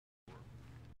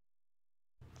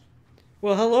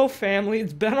Well, hello, family.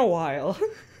 It's been a while.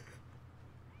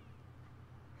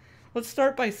 Let's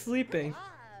start by sleeping.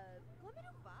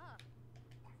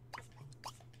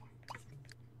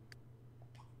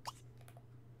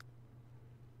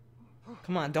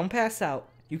 Come on, don't pass out.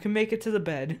 You can make it to the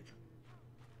bed.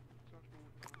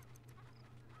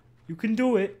 You can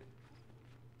do it.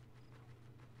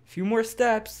 A few more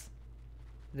steps.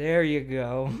 There you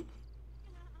go.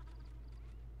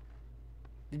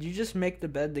 Did you just make the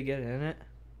bed to get in it?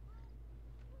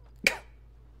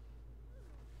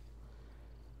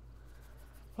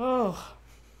 Oh.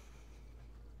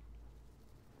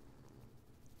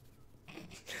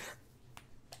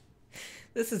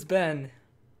 This has been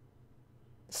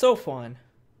so fun.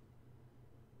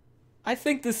 I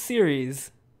think this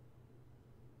series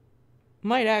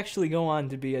might actually go on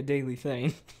to be a daily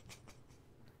thing.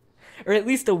 Or at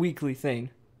least a weekly thing.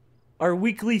 Our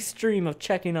weekly stream of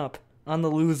checking up on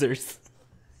the losers.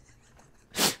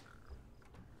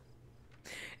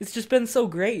 It's just been so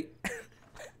great.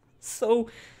 So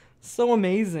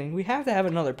amazing. We have to have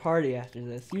another party after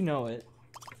this. You know it.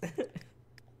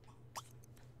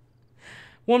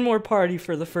 One more party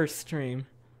for the first stream.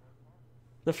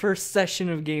 The first session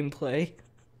of gameplay.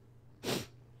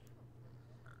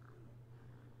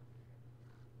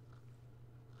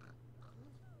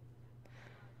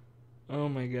 Oh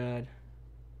my god.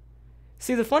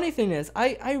 See, the funny thing is,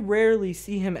 I rarely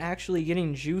see him actually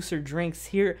getting juice or drinks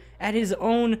here at his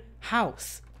own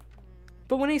house.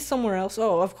 But when he's somewhere else,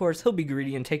 oh, of course, he'll be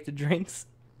greedy and take the drinks.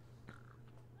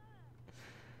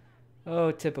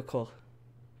 Oh, typical.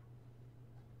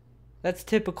 That's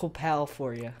typical pal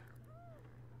for you.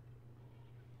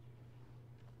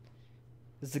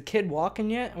 Is the kid walking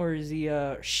yet, or is he,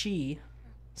 she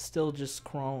still just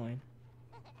crawling?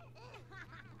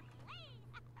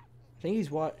 I think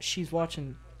she's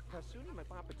watching.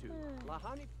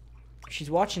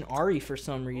 She's watching Ari for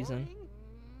some reason.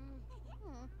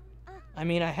 I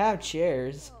mean, I have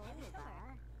chairs.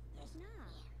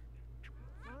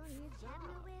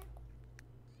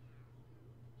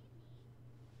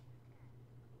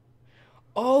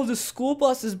 Oh, the school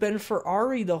bus has been for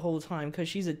Ari the whole time because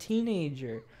she's a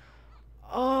teenager.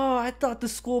 Oh, I thought the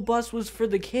school bus was for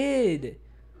the kid.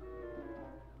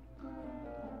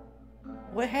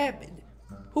 What happened?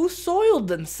 Who soiled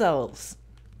themselves?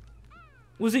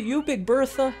 Was it you, Big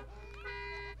Bertha?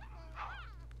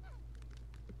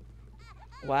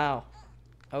 Wow.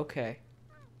 Okay.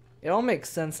 It all makes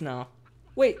sense now.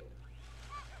 Wait.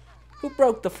 Who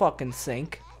broke the fucking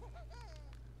sink?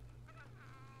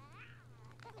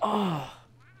 Oh.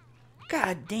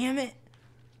 God damn it.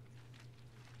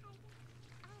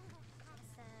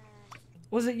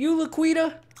 Was it you,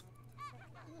 Laquita?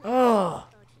 Oh.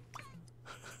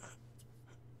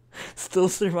 Still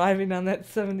surviving on that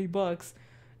 70 bucks.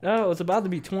 Oh, it's about to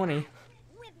be 20.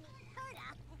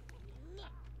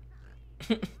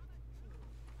 Could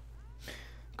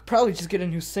probably just get a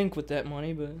new sink with that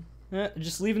money, but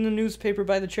just leaving the newspaper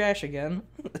by the trash again.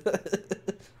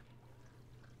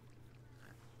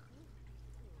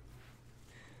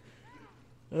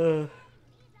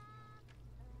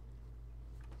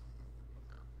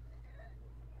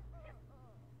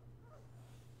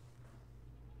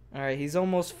 Alright, he's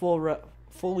almost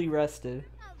fully rested.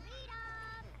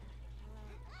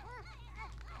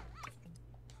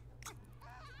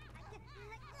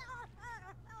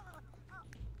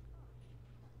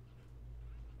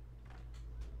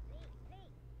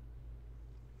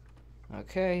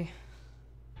 Okay.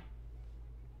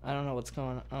 I don't know what's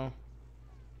going on. Oh.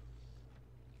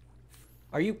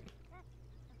 Are you...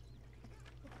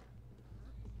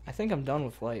 I think I'm done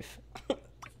with life.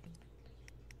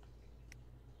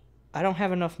 I don't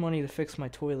have enough money to fix my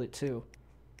toilet, too.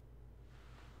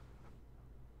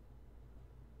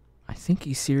 I think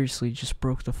he seriously just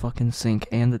broke the fucking sink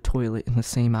and the toilet in the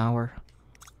same hour.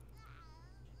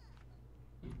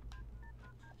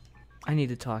 I need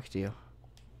to talk to you.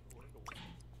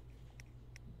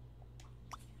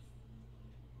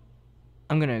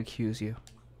 I'm gonna accuse you.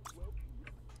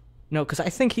 No, because I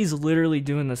think he's literally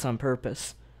doing this on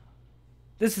purpose.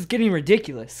 This is getting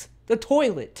ridiculous. The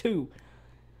toilet, too.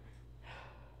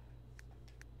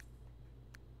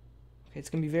 Okay, it's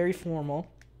gonna be very formal.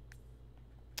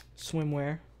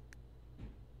 Swimwear.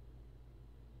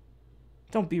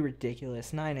 Don't be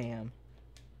ridiculous. 9 a.m.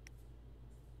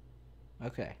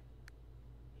 Okay.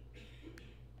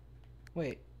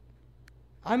 Wait.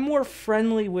 I'm more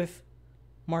friendly with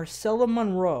Marcella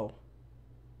Monroe.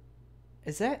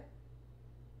 Is that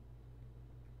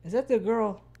the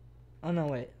girl? Oh, no,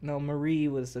 wait. No, Marie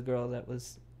was the girl that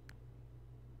was...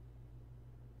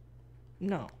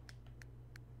 No.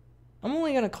 I'm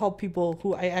only gonna call people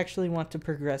who I actually want to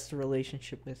progress the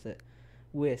relationship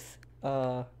with.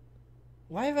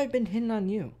 Why have I been hitting on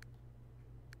you?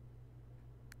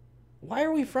 Why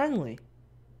are we friendly?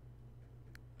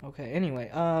 Okay, anyway,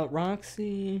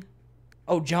 Roxy.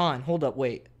 Oh, John, hold up,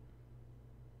 wait.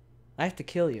 I have to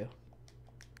kill you.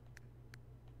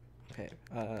 Okay,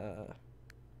 yeah,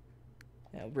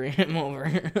 bring him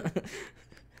over.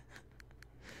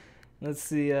 Let's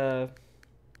see,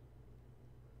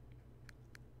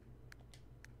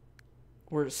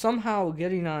 we're somehow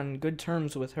getting on good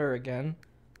terms with her again.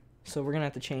 So we're gonna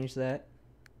have to change that.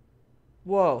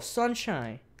 Whoa,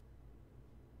 sunshine.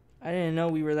 I didn't know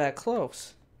we were that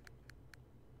close.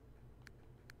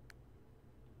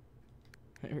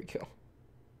 There we go.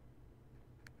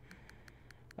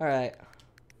 Alright.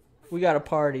 We got a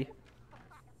party.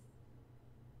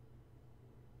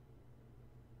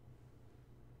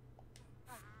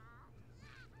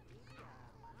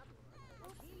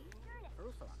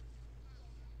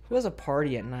 Who has a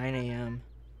party at 9 a.m.?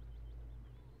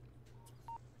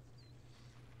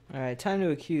 Alright, time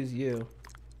to accuse you.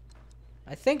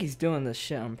 I think he's doing this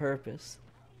shit on purpose.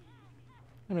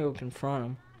 I'm gonna go confront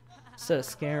him instead of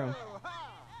scare him.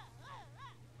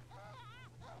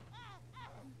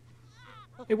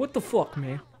 Hey, what the fuck,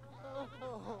 man?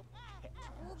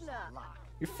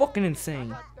 You're fucking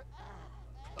insane.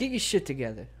 Get your shit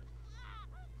together.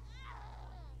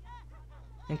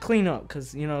 And clean up,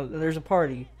 because, you know, there's a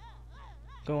party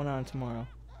going on tomorrow.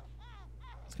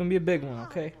 It's gonna be a big one,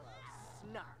 okay?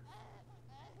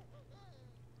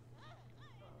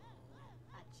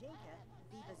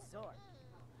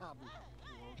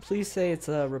 Please say it's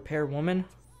a repair woman.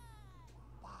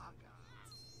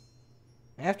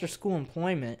 After school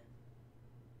employment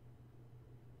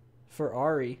for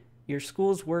Ari. Your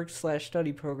school's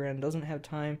work/study program doesn't have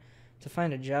time to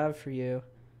find a job for you,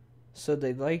 so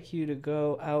they'd like you to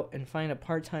go out and find a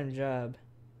part-time job.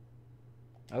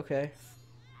 Okay.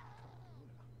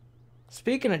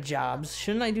 Speaking of jobs,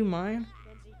 shouldn't I do mine?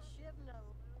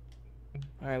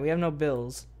 Alright, we have no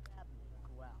bills.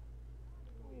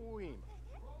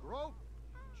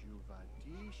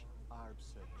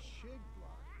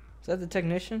 Is that the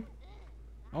technician?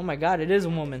 Oh my god, it is a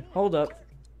woman. Hold up.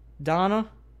 Donna?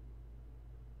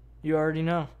 You already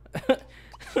know.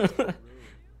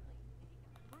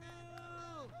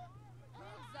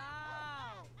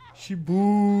 She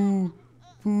boo.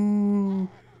 Boo.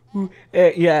 Boo.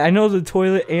 Yeah, I know the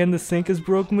toilet and the sink is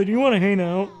broken, but you want to hang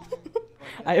out?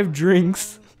 I have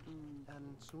drinks.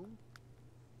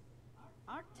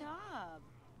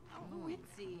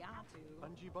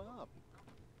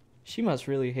 She must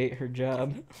really hate her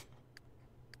job.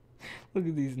 Look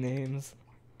at these names.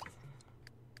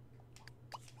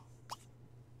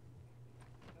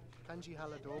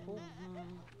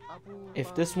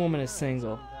 If this woman is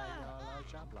single,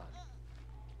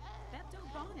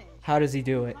 how does he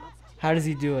do it? How does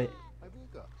he do it?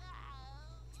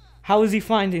 How is he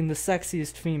finding the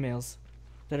sexiest females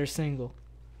that are single?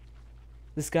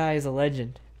 This guy is a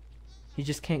legend. He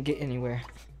just can't get anywhere.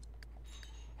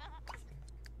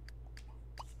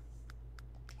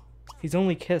 He's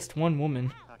only kissed one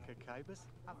woman.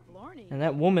 And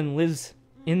that woman lives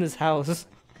in this house.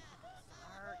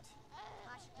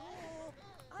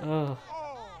 Ugh.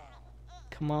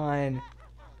 Come on.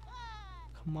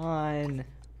 Come on.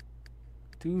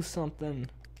 Do something.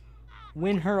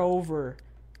 Win her over.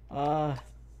 Talk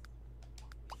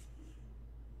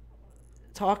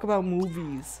about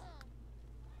movies.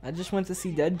 I just went to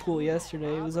see Deadpool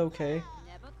yesterday. It was okay.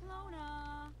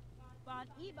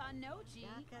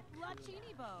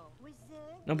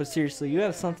 No, but seriously, you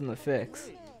have something to fix.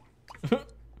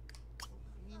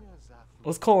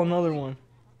 Let's call another one.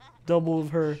 Double of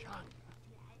her.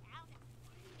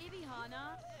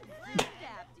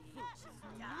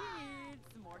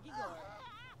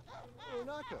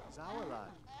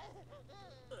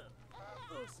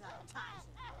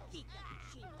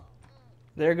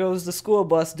 There goes the school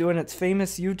bus doing its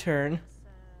famous U-turn.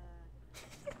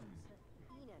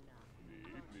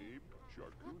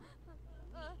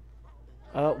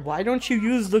 Why don't you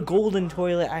use the golden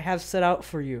toilet I have set out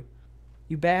for you?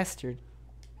 You bastard.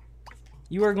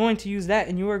 You are going to use that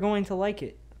and you are going to like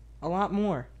it. A lot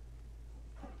more.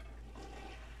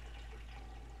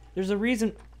 There's a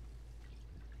reason...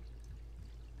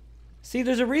 See,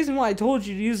 there's a reason why I told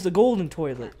you to use the golden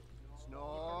toilet.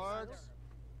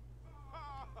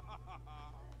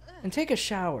 And take a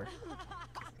shower.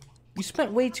 You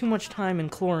spent way too much time in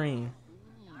chlorine.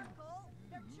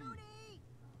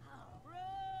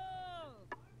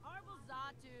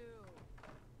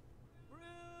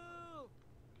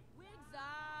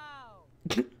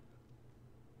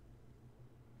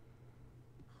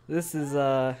 This is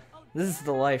the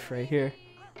life right here.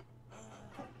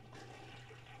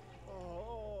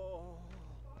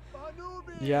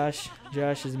 Josh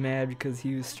is mad because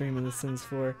he was streaming The Sims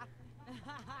 4.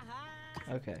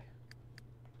 Okay.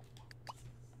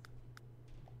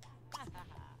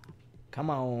 Come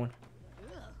on.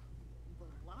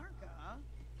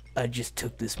 I just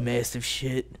took this massive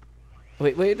shit.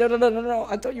 Wait, no.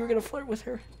 I thought you were gonna flirt with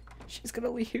her. She's gonna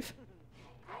leave.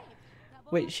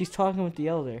 Wait, she's talking with the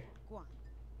elder.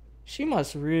 She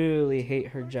must really hate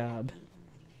her job.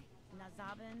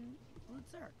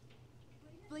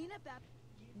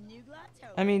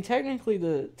 I mean, technically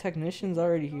the technician's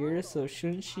already here, so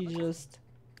shouldn't she just...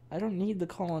 I don't need to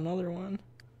call another one.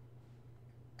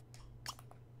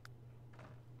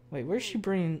 Wait, where's she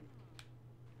bringing...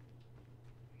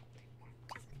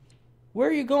 Where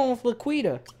are you going with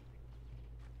Laquita?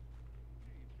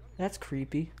 That's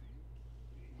creepy.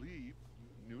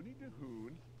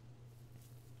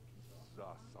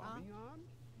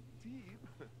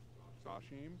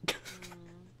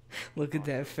 Look at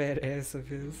that fat ass of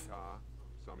his.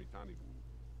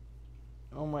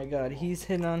 Oh my god, he's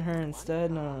hitting on her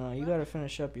instead? No. You gotta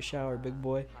finish up your shower, big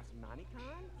boy.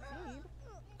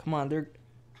 Come on,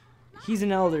 he's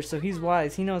an elder, so he's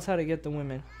wise. He knows how to get the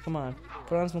women. Come on,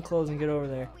 put on some clothes and get over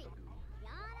there.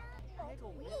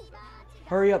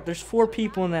 Hurry up, there's 4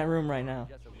 people in that room right now.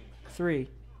 3.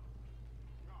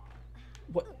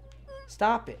 What?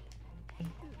 Stop it.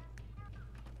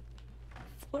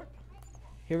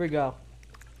 Here we go.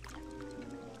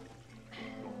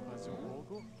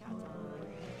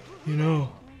 You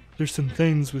know, there's some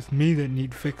things with me that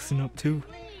need fixing up too,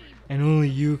 and only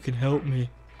you can help me.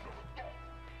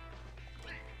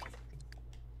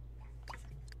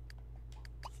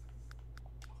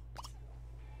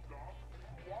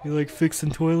 You like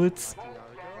fixing toilets?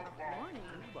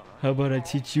 How about I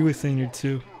teach you a thing or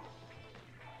two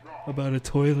about a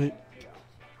toilet?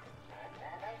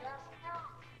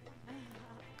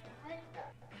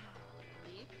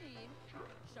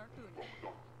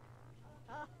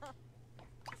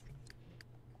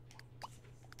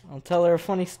 I'll tell her a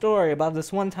funny story about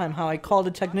this one time how I called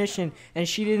a technician and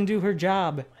she didn't do her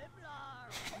job.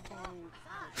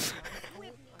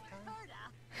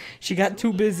 She got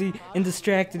too busy and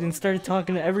distracted and started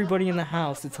talking to everybody in the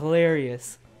house. It's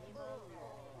hilarious.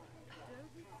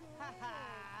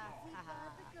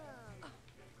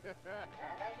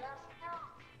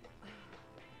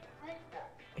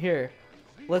 Here,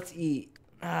 let's eat.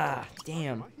 Ah,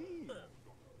 damn.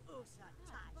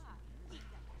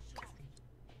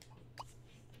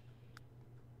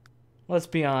 Let's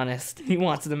be honest. He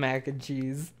wants the mac and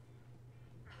cheese.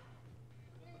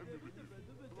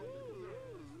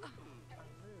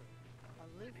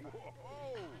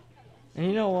 And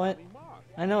you know what?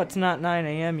 I know it's not 9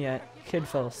 a.m. yet. Kid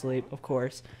fell asleep, of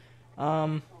course.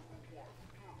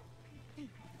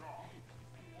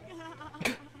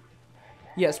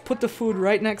 Yes, put the food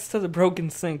right next to the broken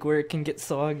sink where it can get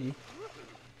soggy.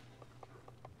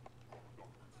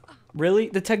 Really?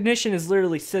 The technician is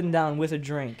literally sitting down with a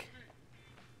drink.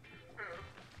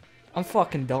 I'm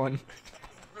fucking done.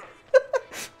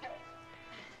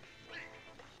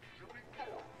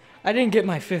 I didn't get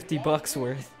my 50 bucks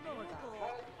worth.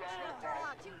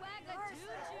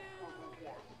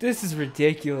 This is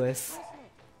ridiculous.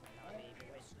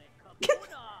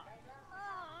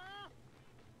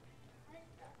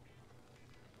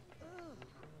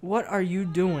 What are you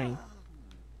doing?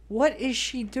 What is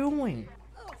she doing?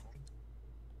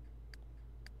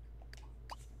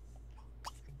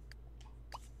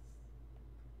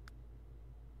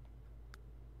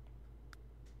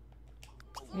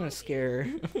 I'm gonna scare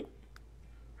her.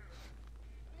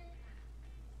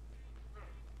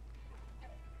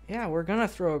 Yeah, we're gonna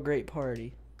throw a great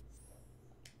party.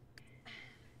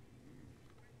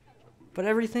 But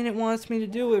everything it wants me to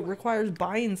do, it requires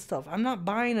buying stuff. I'm not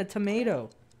buying a tomato.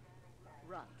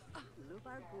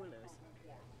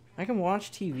 I can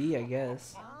watch TV, I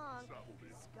guess.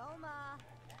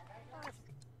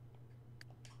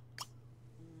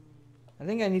 I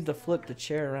think I need to flip the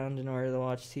chair around in order to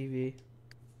watch TV.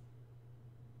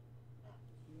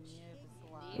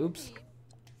 Oops.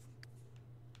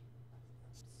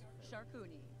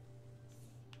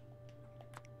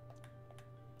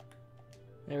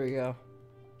 There we go.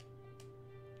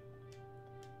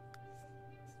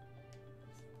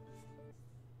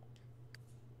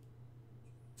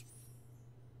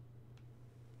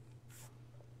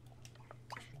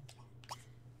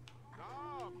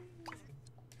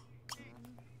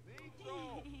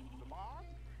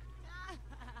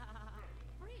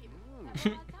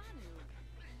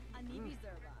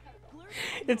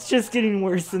 It's just getting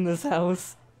worse in this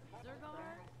house.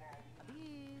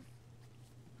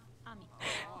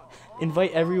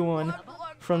 Invite everyone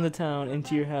from the town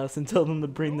into your house and tell them to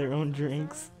bring their own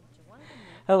drinks.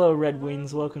 Hello, Red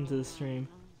Wings. Welcome to the stream.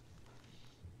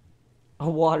 A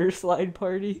water slide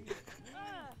party?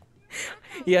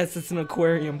 Yes, it's an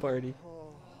aquarium party.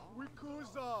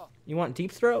 You want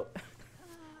deep throat?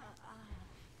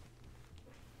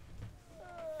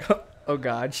 Oh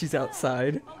god, she's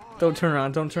outside. Don't turn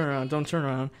around, don't turn around, don't turn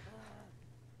around.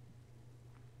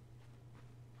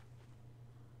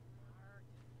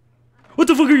 What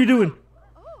the fuck are you doing?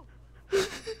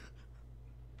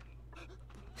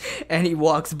 And he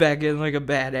walks back in like a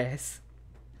badass.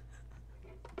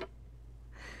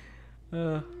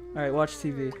 Alright, watch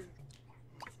TV.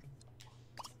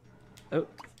 Oh,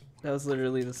 that was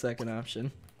literally the second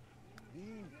option.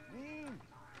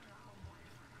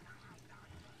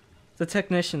 The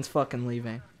technician's fucking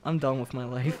leaving. I'm done with my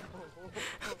life.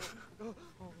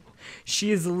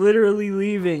 She is literally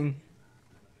leaving.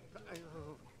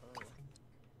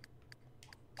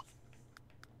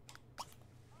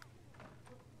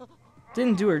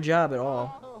 Didn't do her job at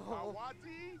all.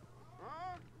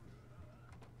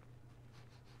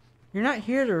 You're not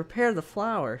here to repair the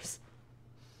flowers.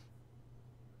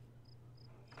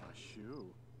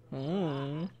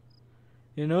 Oh.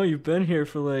 You know, you've been here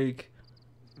for like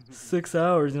 6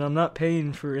 hours and I'm not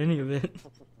paying for any of it.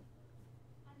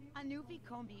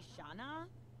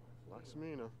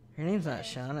 Her name's not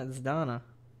Shauna, it's Donna.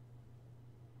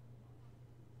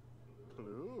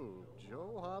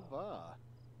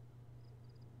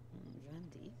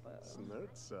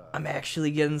 I'm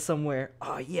actually getting somewhere.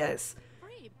 Oh, yes.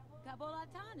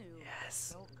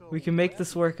 Yes. We can make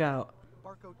this work out.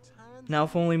 Now,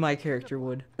 if only my character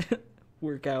would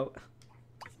work out.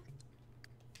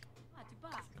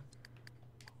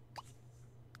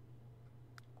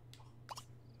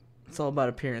 It's all about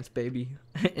appearance, baby.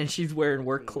 And she's wearing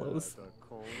work clothes.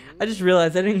 I just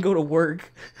realized I didn't go to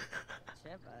work.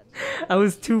 I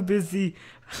was too busy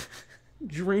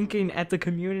drinking at the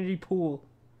community pool.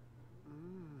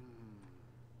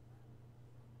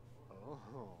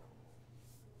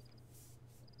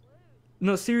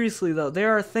 No, seriously though,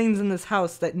 there are things in this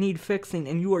house that need fixing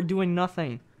and you are doing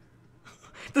nothing.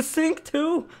 The sink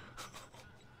too?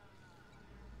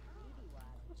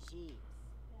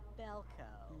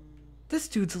 This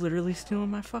dude's literally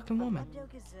stealing my fucking woman.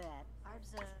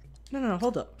 No,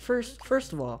 hold up.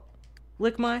 First of all,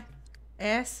 lick my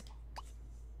ass.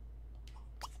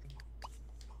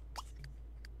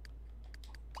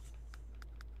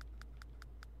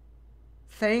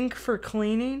 Thank for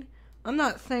cleaning? I'm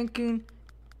not thanking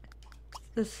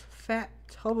this fat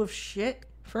tub of shit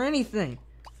for anything.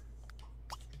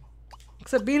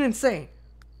 Except being insane.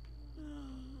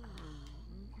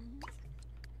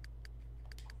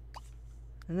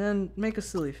 And then make a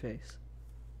silly face.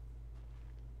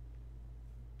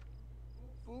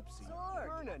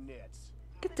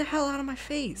 Get the hell out of my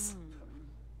face.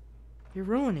 You're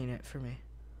ruining it for me.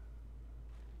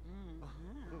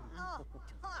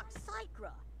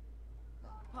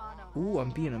 Ooh, I'm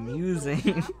being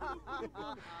amusing.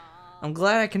 I'm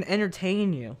glad I can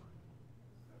entertain you.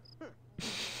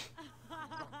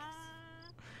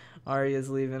 Ari is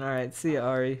leaving. Alright, see ya,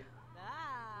 Ari.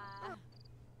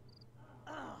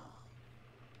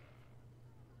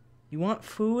 You want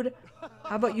food?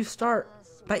 How about you start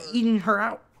by eating her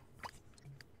out?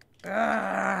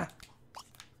 Ah.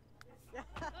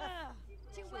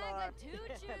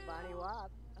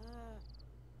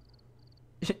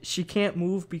 She can't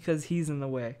move because he's in the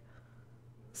way.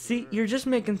 See, you're just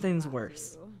making things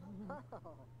worse.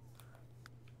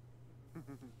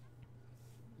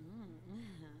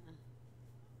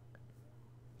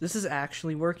 This is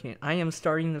actually working. I am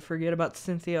starting to forget about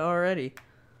Cynthia already.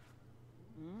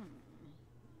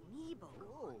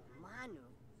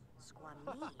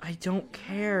 I don't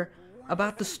care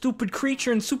about the stupid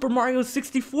creature in Super Mario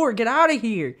 64. Get out of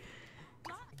here.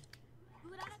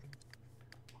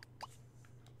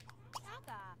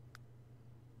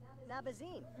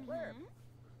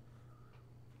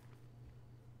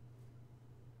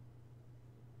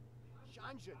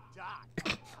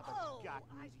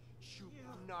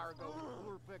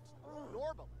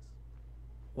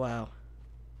 Wow.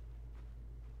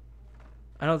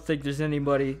 I don't think there's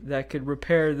anybody that could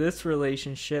repair this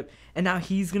relationship. And now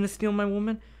he's gonna steal my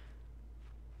woman?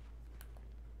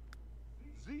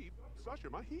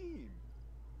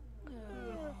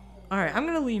 Alright, I'm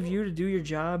gonna leave you to do your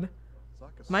job.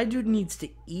 My dude needs to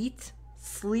eat,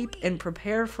 sleep, and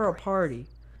prepare for a party.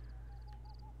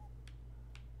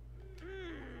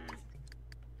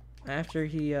 After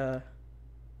he,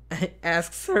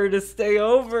 asks her to stay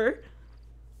over.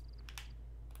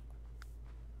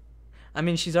 I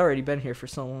mean, she's already been here for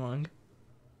so long.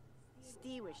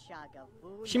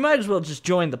 She might as well just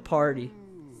join the party.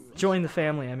 Join the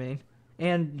family, I mean.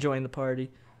 And join the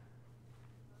party.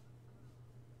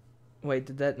 Wait,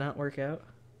 did that not work out?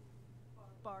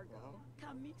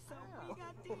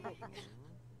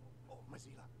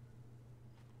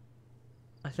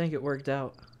 I think it worked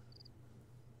out.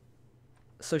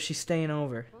 So she's staying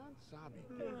over.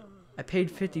 I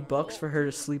paid $50 for her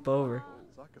to sleep over.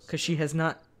 Because she has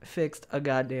not fixed a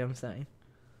goddamn thing.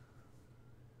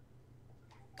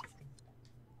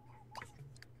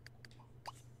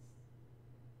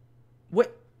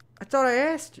 What? I thought I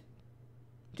asked you.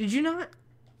 Did you not?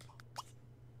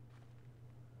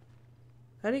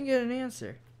 I didn't get an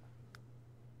answer.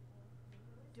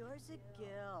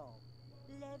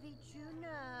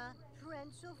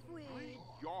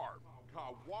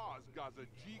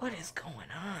 What is going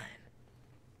on?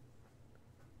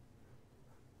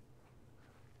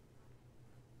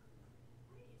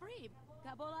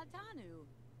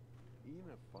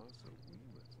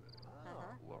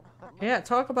 Yeah,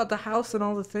 talk about the house and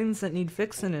all the things that need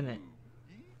fixing in it.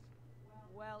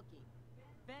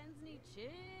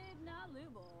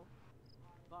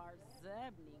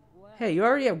 Hey, you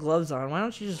already have gloves on. Why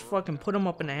don't you just fucking put them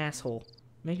up an asshole?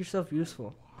 Make yourself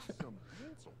useful.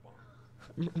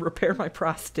 Repair my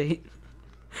prostate.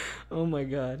 Oh my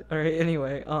god. Alright,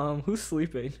 anyway, who's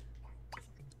sleeping?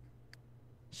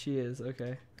 She is,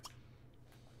 okay.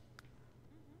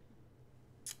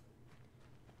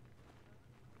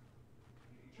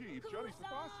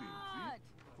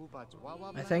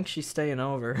 I think she's staying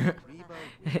over.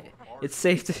 It's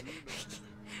safe to...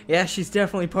 Yeah, she's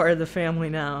definitely part of the family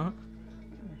now.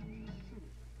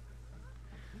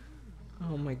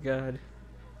 Oh my god.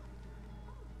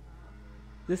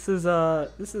 This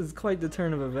is quite the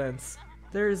turn of events.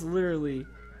 There is literally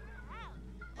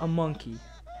a monkey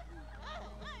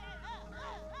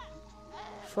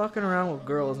fucking around with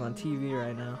girls on TV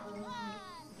right now.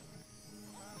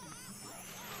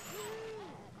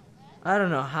 I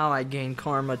don't know how I gained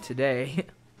karma today.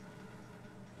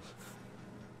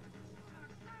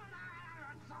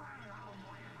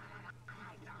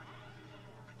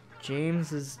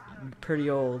 James is pretty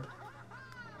old.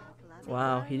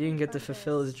 Wow, he didn't get to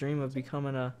fulfill his dream of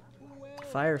becoming a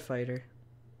firefighter.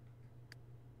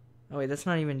 Oh wait, that's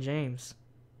not even James.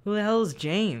 Who the hell is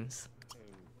James?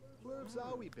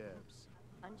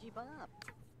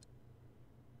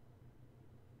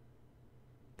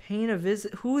 Paying a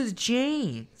visit? Who is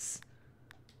James?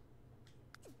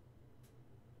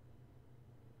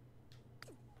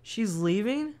 She's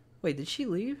leaving? Wait, did she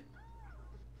leave?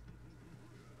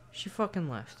 She fucking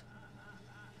left.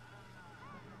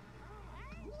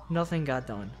 Nothing got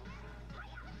done.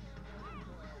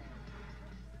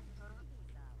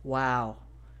 Wow.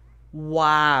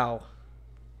 Wow.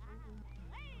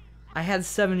 I had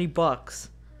 $70.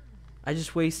 I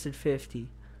just wasted 50.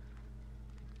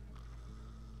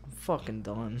 I'm fucking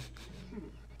done.